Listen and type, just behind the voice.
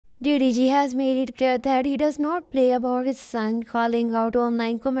DDG has made it clear that he does not play about his son, calling out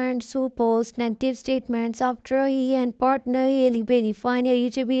online comments who post negative statements after he and partner Halle Bailey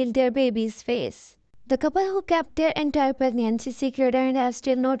finally revealed their baby's face. The couple who kept their entire pregnancy secret and have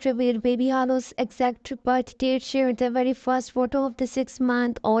still not revealed baby Halo's exact birth date shared the very first photo of the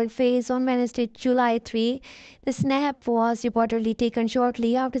 6-month-old face on Wednesday, July 3. The snap was reportedly taken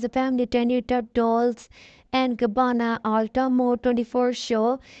shortly after the family attended the Dolls and Gabbana Alta Mode 24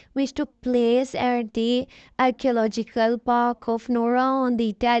 show, which took place at the archaeological park of Nora on the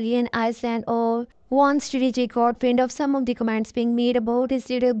Italian island of once DDG got wind of some of the comments being made about his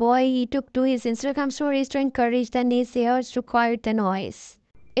little boy, he took to his Instagram stories to encourage the naysayers to quiet the noise.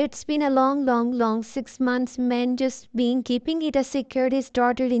 It's been a long 6 months. Men just been keeping it a secret. He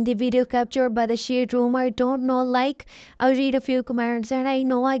started in the video captured by the shade room. I don't know, like, I'll read a few comments and I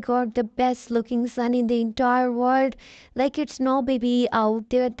know I got the best looking son in the entire world. Like, it's no baby out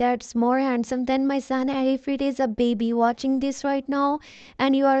there that's more handsome than my son. And if it is a baby watching this right now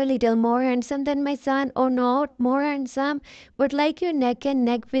and you are a little more handsome than my son or not more handsome, but like your neck and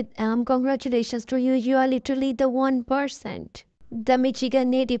neck with congratulations to you. You are literally the 1%. The Michigan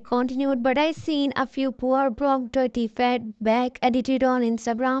native continued, but I seen a few poor broke dirty fat back edited on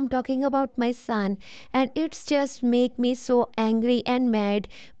Instagram talking about my son, and it's just make me so angry and mad.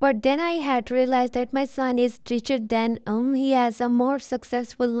 But then I had to realize that my son is richer than he has a more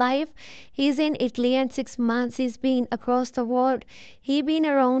successful life. He's in Italy and 6 months he's been across the world. He been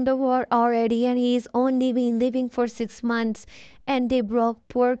around the world already and he's only been living for 6 months, and they broke,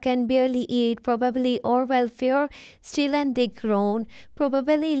 poor, can barely eat, probably or welfare still, and they grown,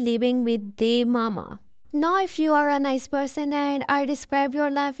 probably living with their mama. Now, if you are a nice person and I describe your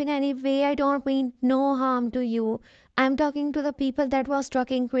life in any way, I don't mean no harm to you. I'm talking to the people that was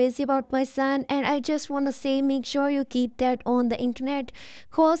talking crazy about my son, and I just want to say make sure you keep that on the internet,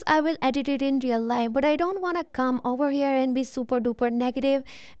 cause I will edit it in real life. But I don't want to come over here and be super duper negative.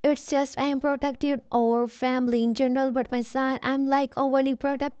 It's just I am protective over family in general, but my son I'm like overly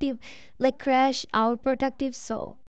protective, like crash out protective. So